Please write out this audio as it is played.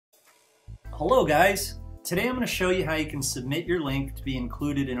Hello guys! Today I'm going to show you how you can submit your link to be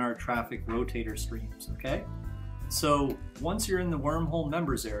included in our traffic rotator streams, okay? So once you're in the Wormhole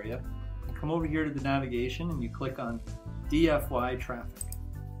members area, you come over here to the navigation and you click on DFY traffic.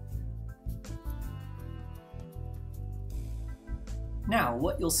 Now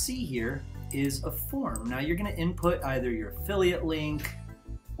what you'll see here is a form. Now you're going to input either your affiliate link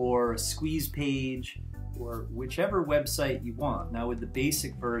or a squeeze page or whichever website you want. Now with the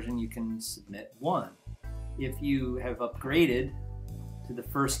basic version you can submit one. If you have upgraded to the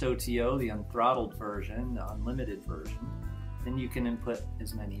first OTO, the unthrottled version, the unlimited version, then you can input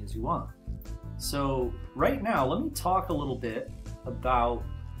as many as you want. So right now let me talk a little bit about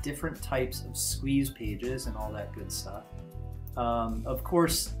different types of squeeze pages and all that good stuff. Of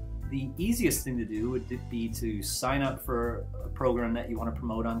course, the easiest thing to do would be to sign up for a program that you want to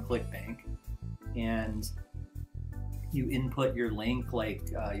promote on ClickBank, and you input your link, like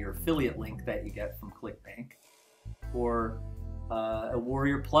your affiliate link that you get from ClickBank, or a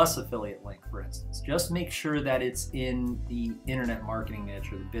Warrior Plus affiliate link, for instance. Just make sure that it's in the internet marketing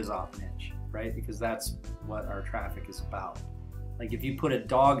niche or the BizOp niche, right? Because that's what our traffic is about. Like if you put a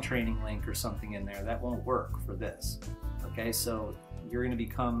dog training link or something in there, that won't work for this. Okay, so you're going to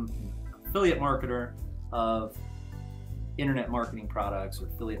become an affiliate marketer of internet marketing products or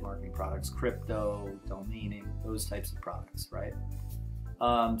affiliate marketing products, crypto, domaining, those types of products, right?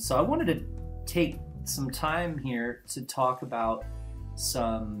 So I wanted to take some time here to talk about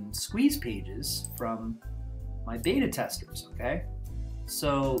some squeeze pages from my beta testers, okay?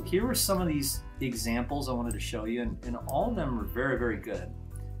 So here were some of these examples I wanted to show you, and all of them are very, very good.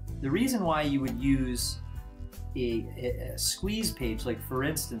 The reason why you would use a squeeze page, like for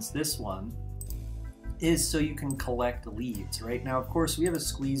instance this one, is so you can collect leads, right? Now of course we have a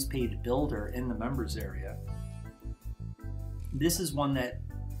squeeze page builder in the members area. This is one that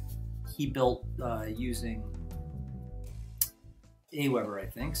he built using Aweber, I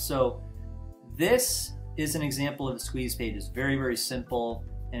think. So this is an example of a squeeze page. It's very, very simple,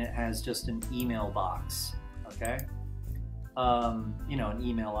 and it has just an email box, okay? You know, an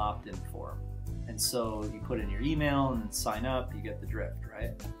email opt-in form. And so you put in your email and then sign up, you get the drift,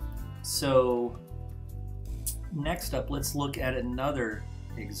 right? So next up, let's look at another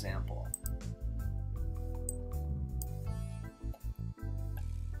example.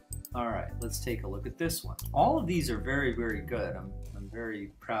 All right, let's take a look at this one. All of these are very, very good. I'm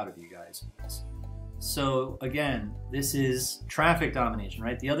very proud of you guys with this. So again, this is traffic domination,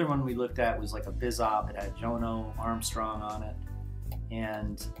 right? The other one we looked at was like a BizOp. It had Jono Armstrong on it.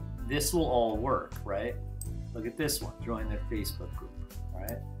 And this will all work, right? Look at this one, join their Facebook group,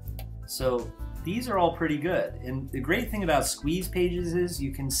 right? So these are all pretty good. And the great thing about squeeze pages is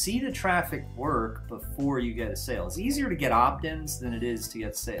you can see the traffic work before you get a sale. It's easier to get opt-ins than it is to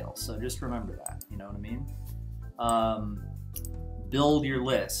get sales. So just remember that, you know what I mean? Build your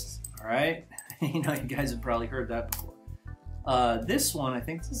list, all right? You know, you guys have probably heard that before. This one, I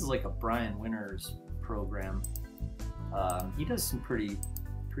think this is like a Brian Winters program. He does some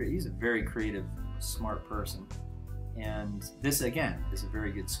he's a very creative, smart person. And this, again, is a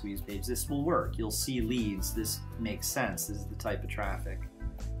very good squeeze page. This will work. You'll see leads. This makes sense. This is the type of traffic.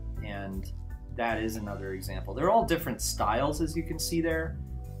 And that is another example. They're all different styles, as you can see there.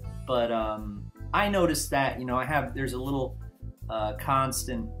 But I noticed that, you know, there's a little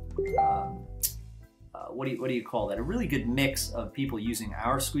constant, what do you call that? A really good mix of people using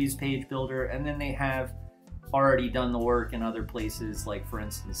our squeeze page builder, and then they have already done the work in other places, like for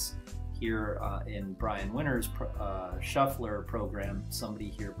instance here in Brian Winters' Shuffler program, somebody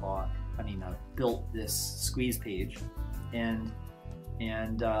here built this squeeze page, and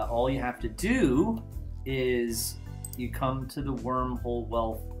all you have to do is you come to the Wormhole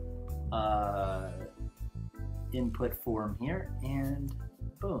Wealth input form here, and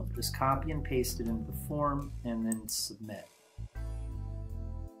boom, just copy and paste it into the form and then submit.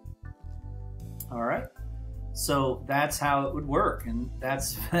 All right. So that's how it would work, and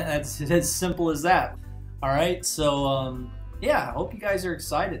that's as simple as that. All right, so yeah, I hope you guys are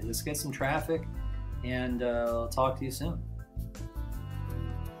excited. Let's get some traffic, and I'll talk to you soon.